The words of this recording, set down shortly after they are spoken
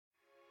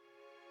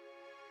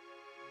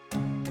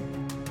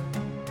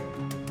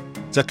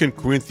2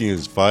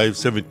 Corinthians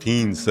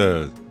 5:17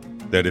 says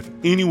that if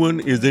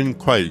anyone is in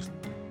Christ,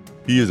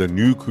 he is a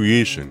new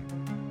creation.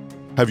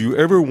 Have you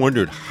ever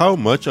wondered how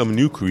much of a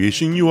new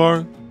creation you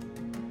are?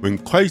 When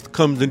Christ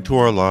comes into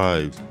our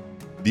lives,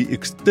 the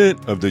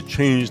extent of the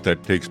change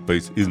that takes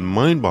place is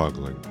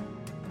mind-boggling.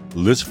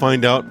 Let's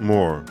find out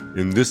more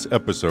in this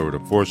episode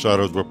of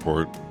Foreshadows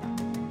Report.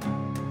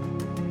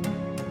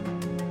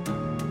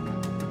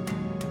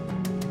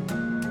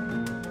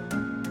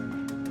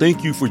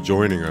 Thank you for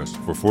joining us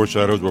for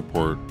Foreshadows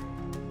Report.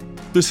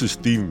 This is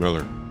Steve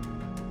Miller.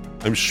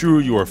 I'm sure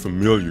you are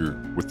familiar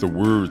with the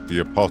words the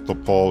Apostle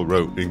Paul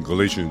wrote in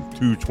Galatians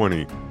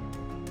 2:20.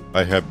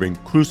 I have been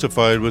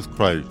crucified with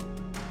Christ.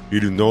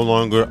 It is no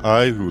longer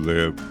I who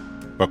live,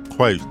 but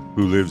Christ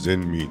who lives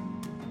in me.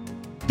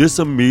 This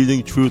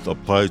amazing truth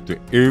applies to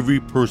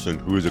every person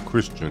who is a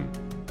Christian.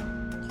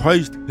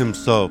 Christ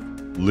himself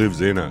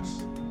lives in us.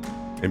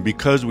 And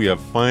because we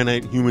have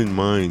finite human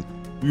minds,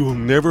 we will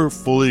never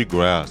fully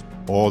grasp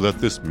all that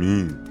this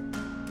means.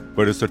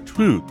 But it's a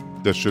truth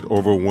that should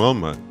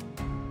overwhelm us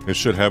and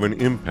should have an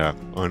impact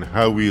on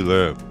how we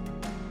live.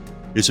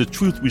 It's a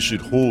truth we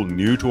should hold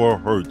near to our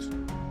hearts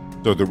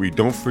so that we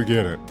don't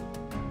forget it.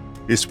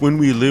 It's when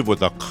we live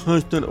with a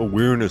constant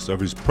awareness of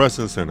His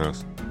presence in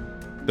us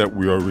that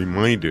we are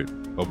reminded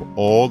of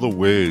all the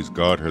ways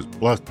God has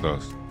blessed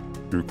us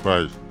through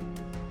Christ.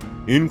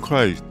 In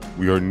Christ,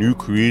 we are new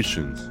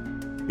creations.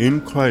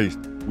 In Christ,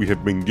 we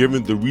have been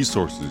given the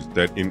resources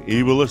that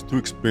enable us to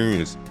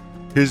experience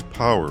His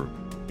power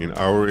in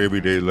our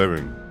everyday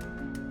living.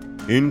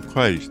 In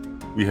Christ,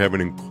 we have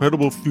an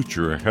incredible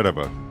future ahead of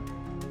us.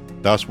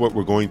 That's what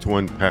we're going to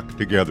unpack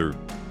together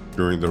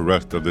during the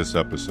rest of this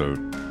episode.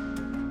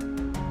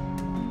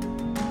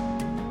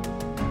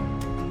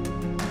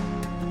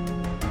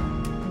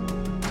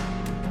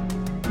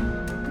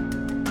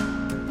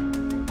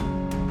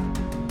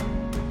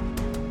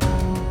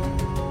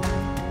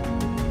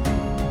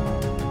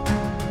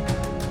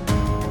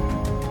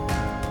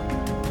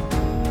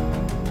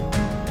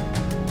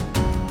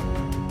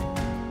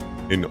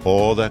 In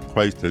all that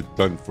Christ has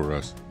done for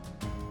us,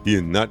 He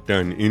has not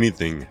done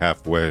anything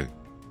halfway.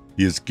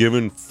 He has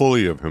given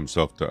fully of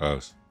Himself to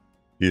us.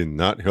 He has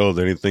not held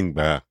anything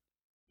back.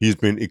 He has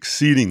been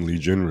exceedingly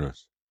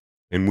generous.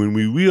 And when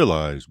we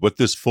realize what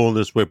this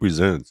fullness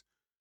represents,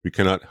 we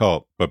cannot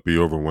help but be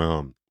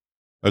overwhelmed.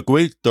 A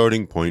great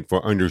starting point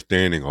for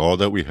understanding all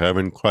that we have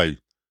in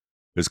Christ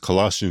is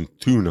Colossians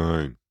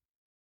 2:9.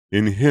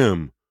 In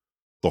Him,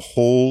 the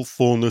whole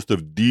fullness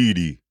of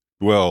deity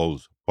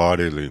dwells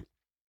bodily.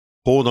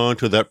 Hold on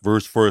to that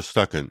verse for a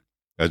second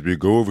as we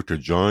go over to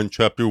John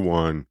chapter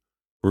 1,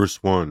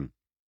 verse 1.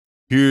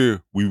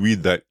 Here we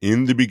read that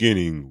in the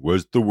beginning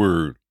was the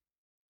Word,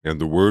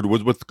 and the Word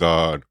was with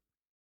God,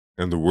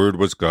 and the Word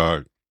was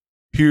God.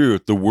 Here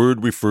the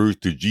Word refers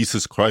to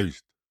Jesus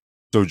Christ.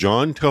 So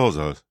John tells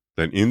us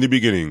that in the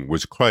beginning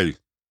was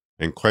Christ,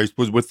 and Christ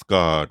was with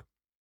God,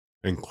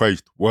 and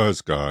Christ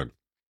was God.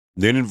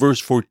 Then in verse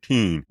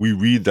 14 we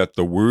read that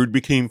the Word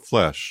became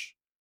flesh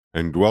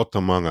and dwelt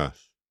among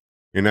us.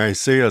 In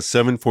Isaiah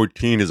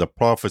 7:14 is a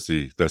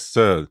prophecy that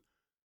says,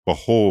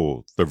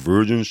 Behold, the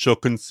virgin shall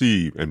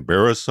conceive and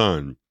bear a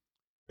son,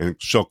 and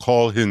shall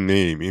call his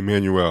name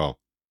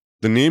Emmanuel.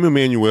 The name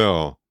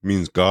Emmanuel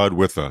means God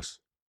with us.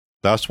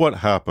 That's what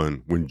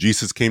happened when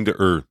Jesus came to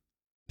earth.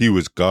 He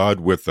was God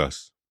with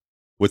us.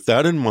 With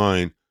that in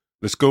mind,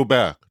 let's go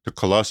back to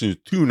Colossians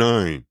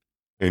 2:9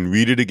 and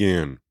read it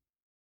again.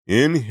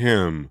 In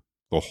Him,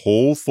 the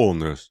whole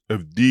fullness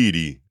of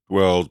deity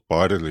dwells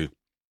bodily.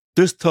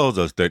 This tells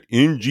us that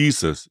in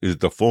Jesus is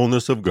the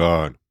fullness of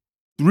God.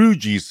 Through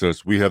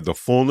Jesus, we have the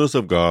fullness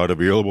of God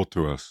available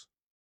to us.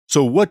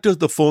 So what does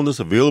the fullness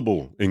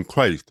available in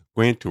Christ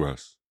grant to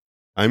us?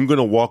 I'm going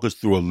to walk us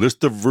through a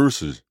list of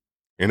verses,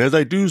 and as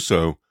I do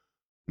so,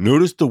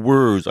 notice the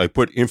words I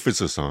put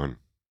emphasis on.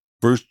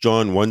 1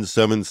 John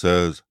 1:7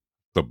 says,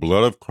 The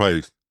blood of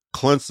Christ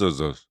cleanses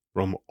us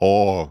from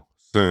all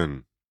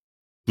sin.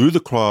 Through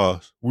the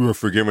cross, we are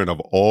forgiven of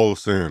all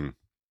sin.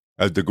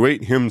 As the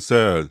great hymn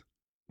says,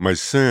 My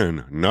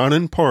sin, not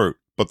in part,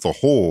 but the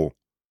whole,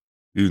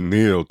 is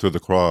nailed to the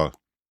cross.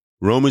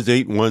 Romans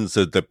 8:1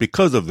 says that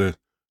because of this,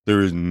 there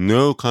is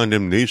no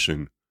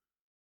condemnation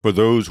for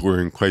those who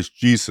are in Christ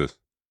Jesus.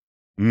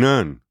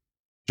 None.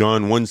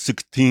 John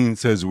 1:16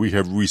 says we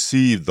have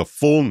received the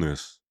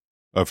fullness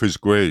of His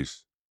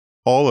grace.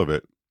 All of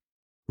it.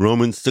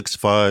 Romans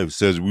 6:5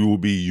 says we will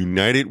be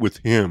united with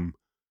Him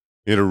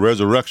in a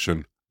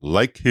resurrection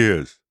like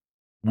His.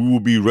 We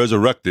will be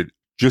resurrected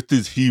just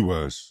as He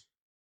was.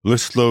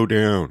 Let's slow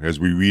down as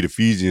we read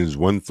Ephesians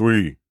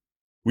 1:3.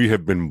 We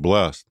have been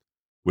blessed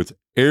with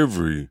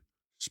every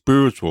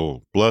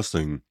spiritual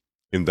blessing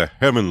in the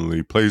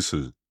heavenly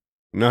places.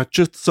 Not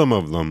just some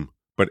of them,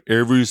 but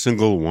every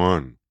single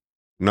one.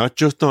 Not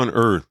just on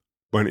earth,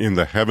 but in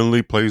the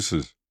heavenly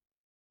places.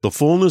 The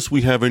fullness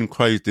we have in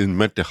Christ is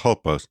meant to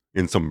help us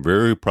in some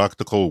very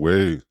practical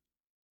ways.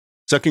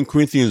 2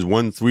 Corinthians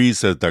 1:3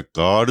 says that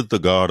God is the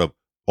God of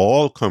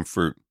all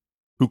comfort,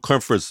 who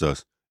comforts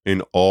us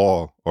in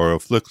all our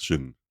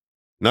affliction.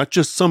 not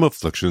just some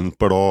afflictions,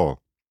 but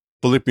all.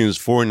 Philippians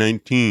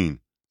 4:19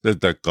 says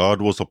that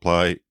God will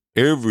supply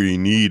every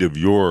need of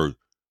yours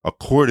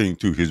according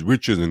to his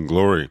riches and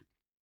glory.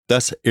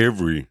 That's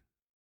every.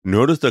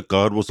 Notice that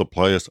God will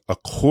supply us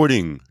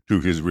according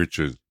to his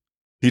riches.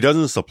 He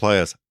doesn't supply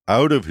us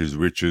out of his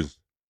riches.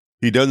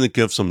 He doesn't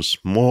give some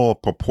small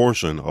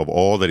proportion of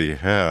all that he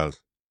has.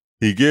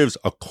 He gives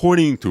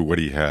according to what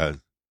he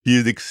has. He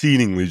is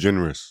exceedingly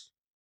generous.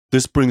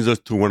 This brings us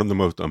to one of the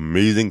most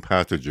amazing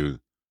passages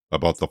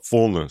about the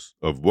fullness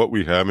of what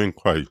we have in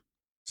Christ.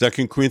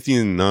 2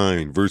 Corinthians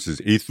 9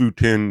 verses 8 through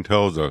 10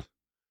 tells us,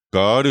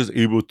 God is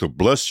able to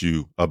bless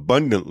you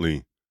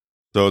abundantly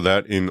so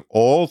that in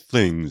all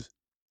things,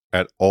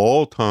 at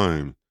all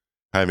times,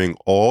 having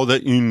all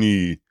that you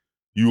need,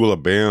 you will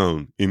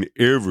abound in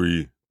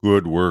every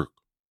good work.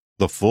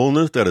 The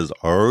fullness that is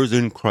ours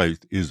in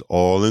Christ is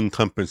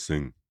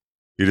all-encompassing.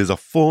 It is a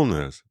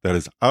fullness that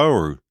is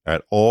ours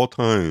at all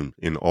times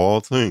in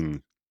all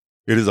things.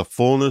 It is a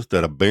fullness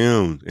that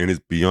abounds and is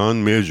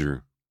beyond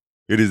measure.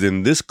 It is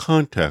in this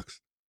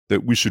context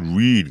that we should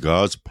read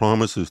God's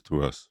promises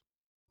to us.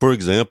 For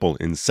example,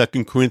 in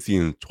 2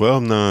 Corinthians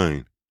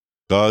 12:9,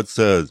 God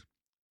says,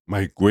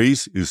 My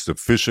grace is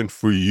sufficient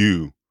for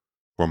you,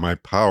 for my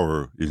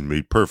power is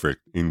made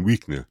perfect in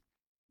weakness.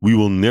 We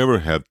will never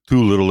have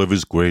too little of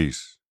his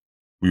grace.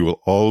 We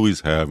will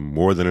always have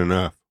more than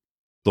enough.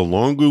 The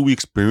longer we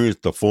experience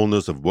the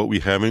fullness of what we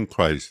have in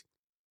Christ,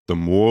 the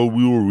more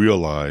we will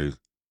realize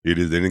it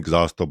is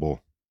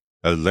inexhaustible.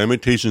 As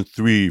Lamentations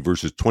 3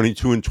 verses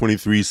 22 and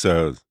 23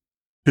 says,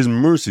 His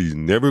mercies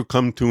never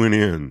come to an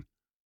end.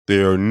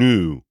 They are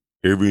new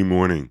every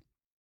morning.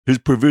 His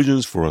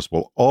provisions for us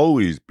will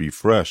always be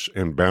fresh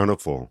and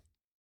bountiful.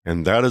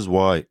 And that is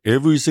why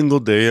every single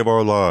day of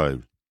our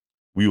lives,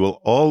 we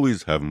will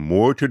always have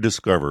more to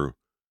discover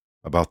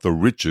about the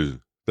riches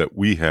that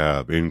we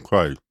have in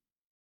Christ.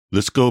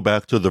 Let's go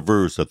back to the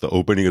verse at the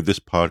opening of this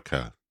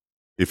podcast.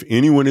 If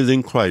anyone is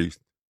in Christ,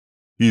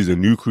 he is a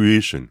new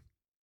creation.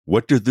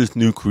 What does this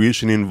new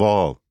creation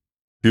involve?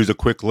 Here's a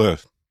quick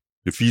list.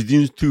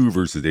 Ephesians 2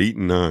 verses 8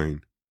 and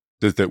 9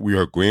 says that we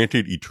are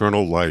granted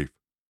eternal life,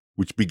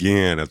 which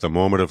began at the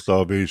moment of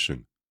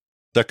salvation.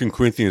 2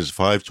 Corinthians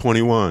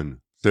 5:21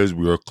 says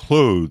we are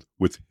clothed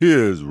with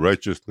his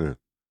righteousness.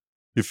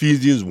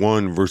 Ephesians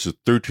 1 verses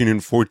 13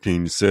 and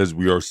 14 says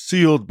we are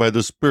sealed by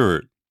the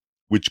Spirit,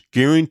 which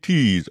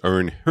guarantees our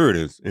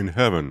inheritance in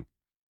heaven.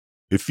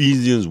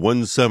 Ephesians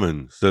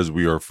 1:7 says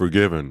we are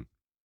forgiven.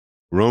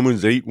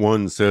 Romans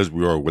 8:1 says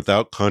we are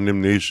without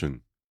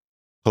condemnation.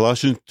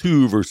 Colossians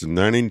 2 verses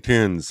 9 and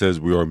 10 says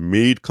we are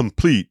made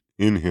complete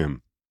in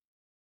him.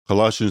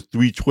 Colossians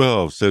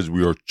 3:12 says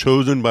we are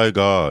chosen by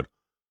God,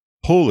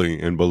 holy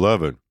and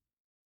beloved.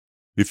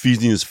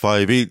 Ephesians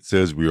 5:8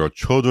 says we are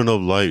children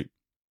of light.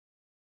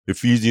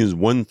 Ephesians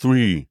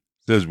 1:3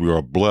 says we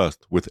are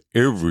blessed with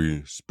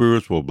every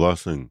spiritual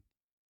blessing.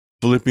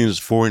 Philippians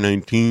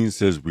 4:19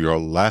 says we are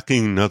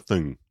lacking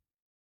nothing.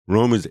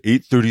 Romans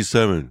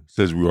 8:37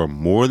 says we are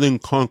more than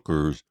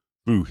conquerors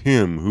through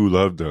him who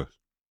loved us.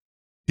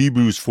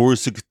 Hebrews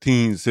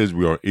 4:16 says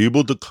we are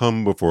able to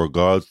come before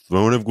God's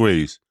throne of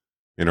grace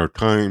in our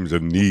times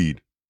of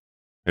need.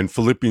 And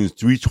Philippians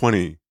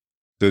 3:20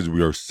 says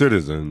we are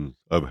citizens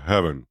of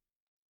heaven.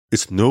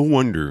 It's no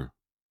wonder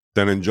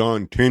that in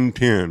John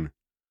 10:10,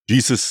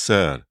 Jesus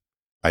said,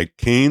 I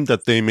came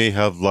that they may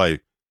have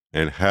life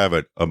and have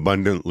it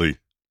abundantly.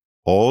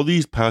 All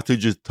these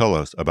passages tell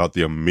us about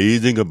the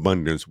amazing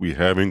abundance we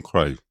have in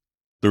Christ.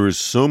 There is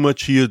so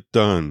much he has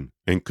done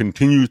and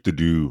continues to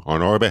do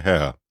on our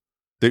behalf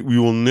that we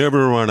will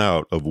never run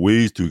out of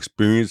ways to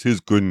experience his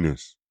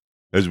goodness.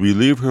 As we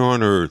live here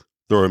on earth,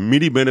 there are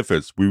many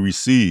benefits we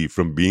receive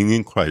from being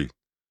in Christ,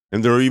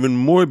 and there are even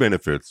more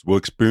benefits we'll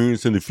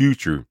experience in the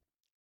future,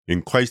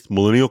 in Christ's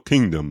millennial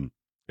kingdom,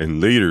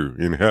 and later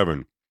in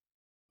heaven.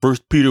 1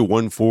 Peter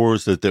 1:4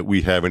 says that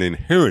we have an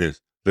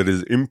inheritance that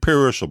is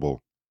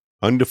imperishable,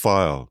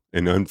 undefiled,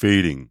 and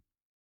unfading.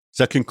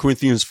 2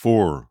 Corinthians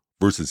 4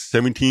 verses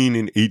 17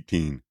 and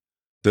 18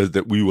 says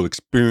that we will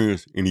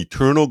experience an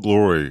eternal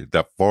glory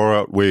that far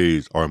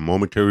outweighs our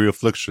momentary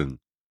affliction.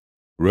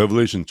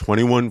 Revelation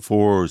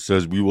 21:4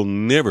 says we will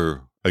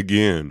never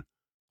again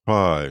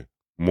cry,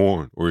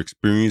 mourn, or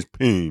experience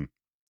pain,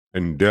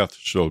 and death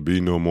shall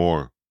be no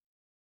more.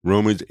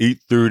 Romans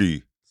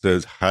 8:30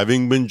 says,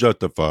 having been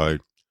justified,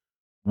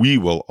 we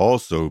will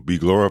also be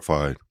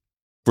glorified.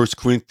 1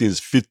 Corinthians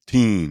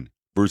 15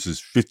 verses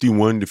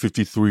 51 to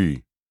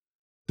 53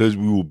 says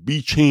we will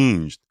be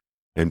changed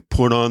and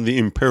put on the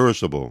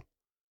imperishable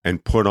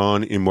and put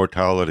on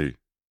immortality.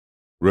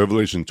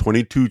 Revelation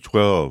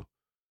 22:12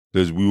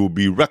 says we will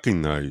be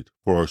recognized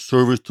for our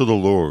service to the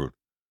Lord.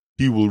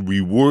 He will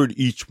reward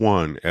each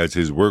one as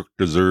his work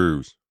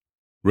deserves.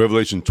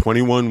 Revelation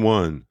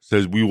 21:1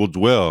 says we will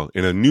dwell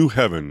in a new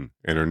heaven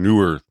and a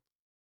new earth.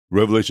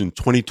 Revelation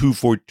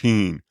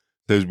 22:14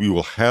 says we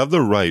will have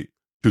the right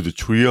to the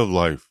tree of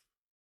life.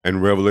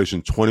 And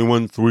Revelation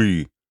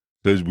 21:3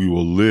 says we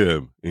will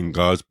live in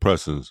God's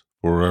presence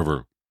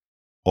forever.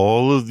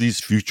 All of these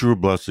future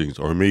blessings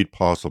are made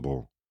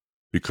possible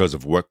because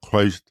of what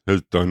Christ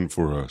has done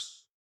for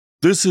us.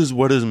 This is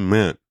what is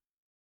meant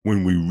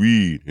when we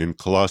read in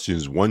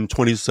Colossians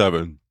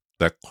 1:27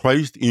 that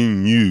Christ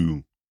in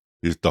you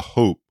is the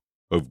hope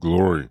of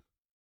glory.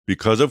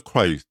 Because of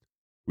Christ,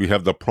 we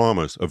have the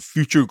promise of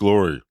future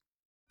glory,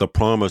 the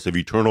promise of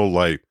eternal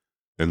life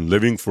and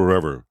living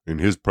forever in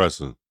His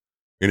presence.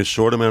 In a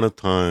short amount of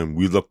time,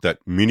 we looked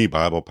at many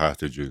Bible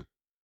passages.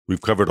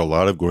 We've covered a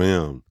lot of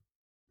ground.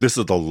 This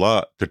is a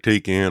lot to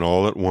take in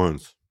all at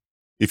once.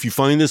 If you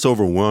find this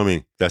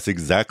overwhelming, that's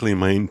exactly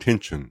my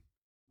intention.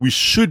 We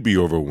should be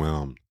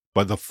overwhelmed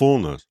by the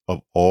fullness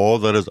of all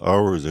that is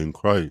ours in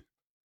Christ.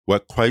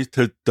 What Christ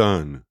has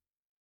done,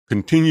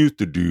 continues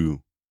to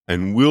do,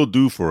 and will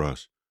do for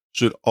us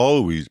should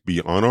always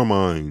be on our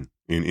mind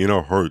and in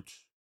our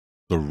hearts.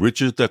 The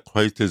riches that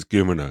Christ has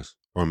given us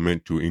are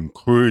meant to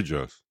encourage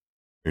us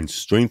and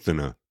strengthen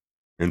us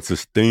and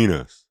sustain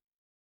us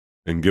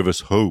and give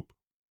us hope.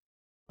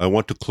 I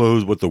want to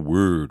close with a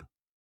word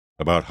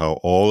about how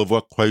all of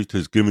what Christ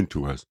has given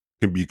to us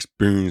can be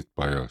experienced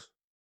by us.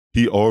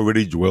 He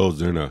already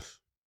dwells in us.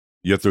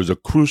 Yet there's a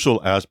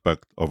crucial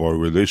aspect of our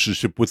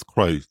relationship with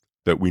Christ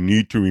that we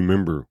need to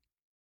remember.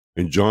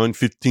 In John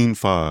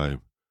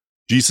 15:5,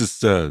 Jesus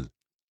says,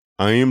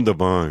 I am the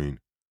vine,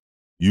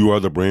 you are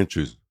the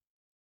branches.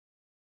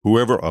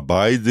 Whoever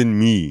abides in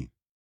me,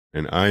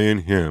 and I in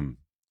him,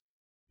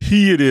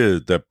 he it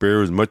is that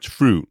bears much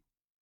fruit.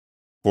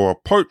 For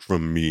apart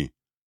from me,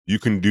 you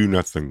can do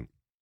nothing.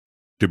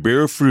 To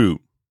bear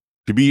fruit,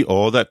 to be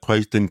all that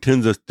Christ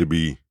intends us to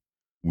be,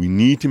 we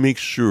need to make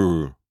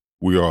sure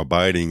we are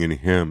abiding in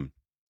Him.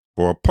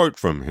 For apart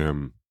from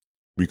Him,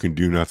 we can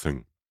do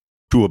nothing.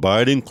 To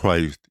abide in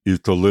Christ is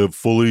to live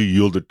fully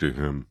yielded to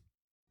Him,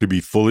 to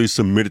be fully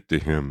submitted to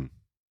Him,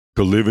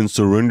 to live in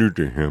surrender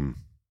to Him.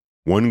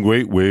 One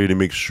great way to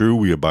make sure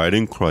we abide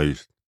in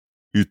Christ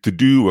is to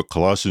do what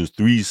Colossians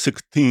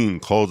 3:16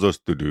 calls us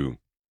to do,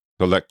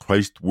 to let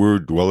Christ's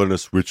word dwell in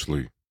us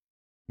richly.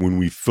 When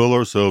we fill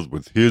ourselves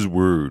with His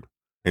word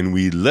and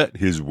we let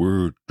His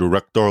word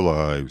direct our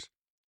lives,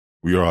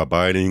 we are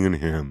abiding in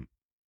Him.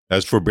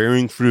 As for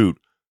bearing fruit,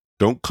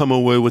 don't come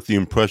away with the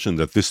impression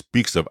that this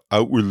speaks of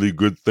outwardly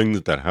good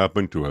things that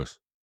happen to us.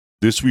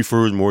 This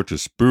refers more to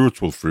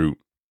spiritual fruit,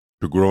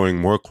 to growing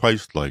more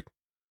Christ-like,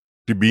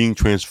 to being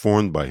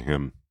transformed by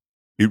Him.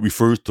 It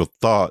refers to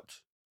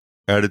thoughts,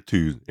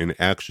 attitudes, and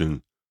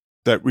actions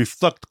that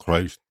reflect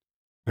Christ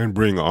and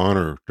bring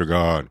honor to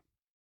God.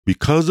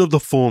 Because of the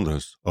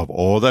fullness of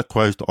all that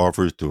Christ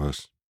offers to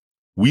us,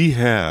 we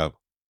have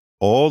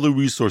all the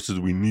resources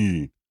we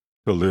need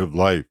to live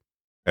life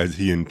as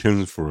He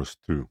intends for us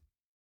to.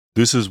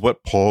 This is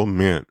what Paul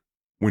meant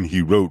when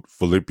he wrote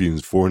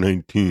Philippians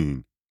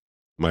 4:19,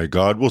 My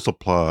God will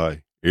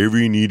supply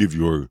every need of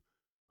yours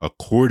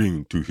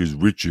according to His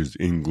riches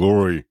in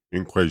glory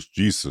in Christ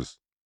Jesus.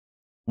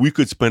 We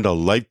could spend a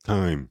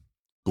lifetime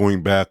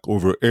going back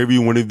over every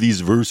one of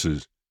these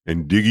verses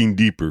and digging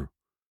deeper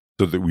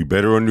so that we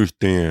better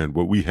understand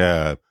what we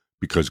have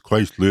because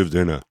Christ lives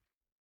in us.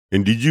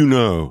 And did you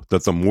know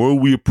that the more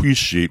we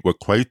appreciate what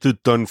Christ has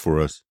done for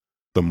us,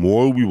 the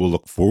more we will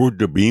look forward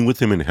to being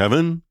with Him in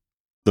heaven?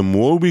 The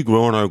more we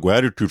grow in our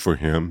gratitude for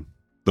Him,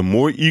 the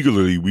more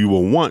eagerly we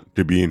will want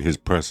to be in His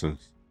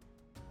presence.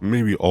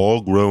 May we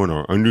all grow in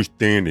our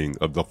understanding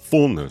of the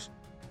fullness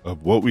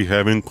of what we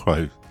have in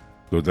Christ,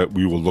 so that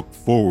we will look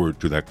forward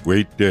to that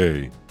great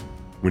day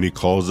when He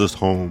calls us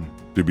home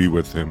to be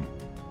with Him.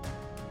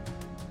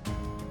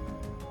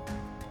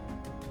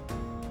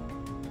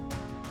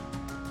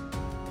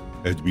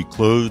 As we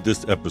close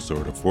this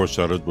episode of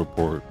Foreshadows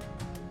Report,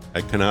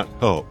 I cannot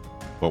help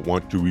but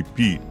want to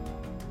repeat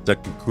 2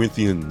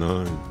 Corinthians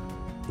 9,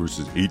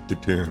 verses 8 to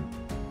 10.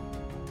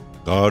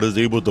 God is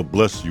able to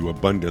bless you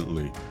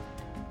abundantly,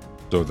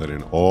 so that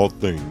in all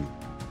things,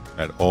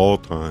 at all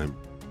times,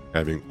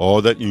 having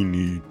all that you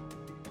need,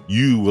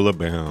 you will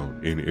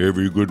abound in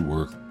every good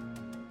work.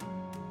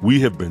 We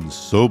have been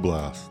so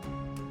blessed.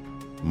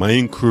 My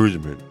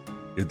encouragement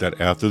is that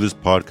after this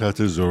podcast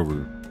is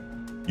over,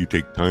 you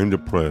take time to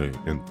pray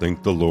and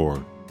thank the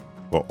Lord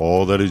for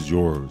all that is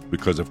yours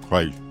because of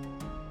Christ.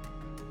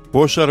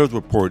 Foreshadows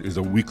Report is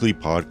a weekly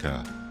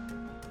podcast,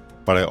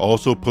 but I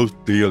also post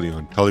daily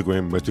on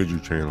Telegram Messenger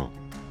channel.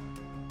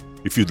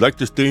 If you'd like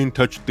to stay in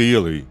touch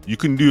daily, you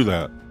can do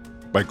that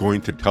by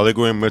going to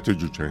Telegram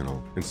Messenger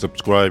channel and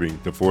subscribing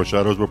to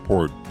Foreshadows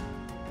Report,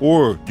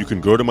 or you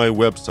can go to my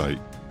website,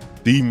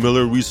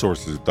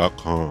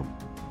 themillerresources.com,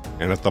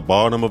 and at the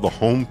bottom of the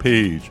home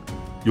page,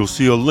 you'll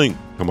see a link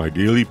to my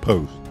daily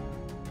post.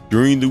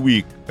 During the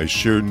week, I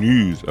share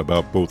news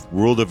about both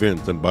world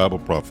events and Bible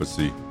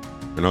prophecy,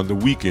 and on the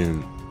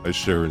weekend, I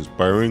share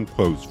inspiring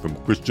quotes from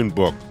Christian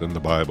books and the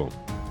Bible.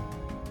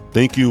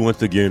 Thank you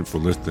once again for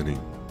listening,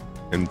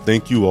 and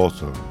thank you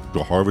also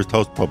to Harvest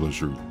House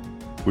Publishers,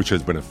 which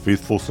has been a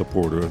faithful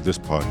supporter of this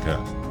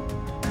podcast.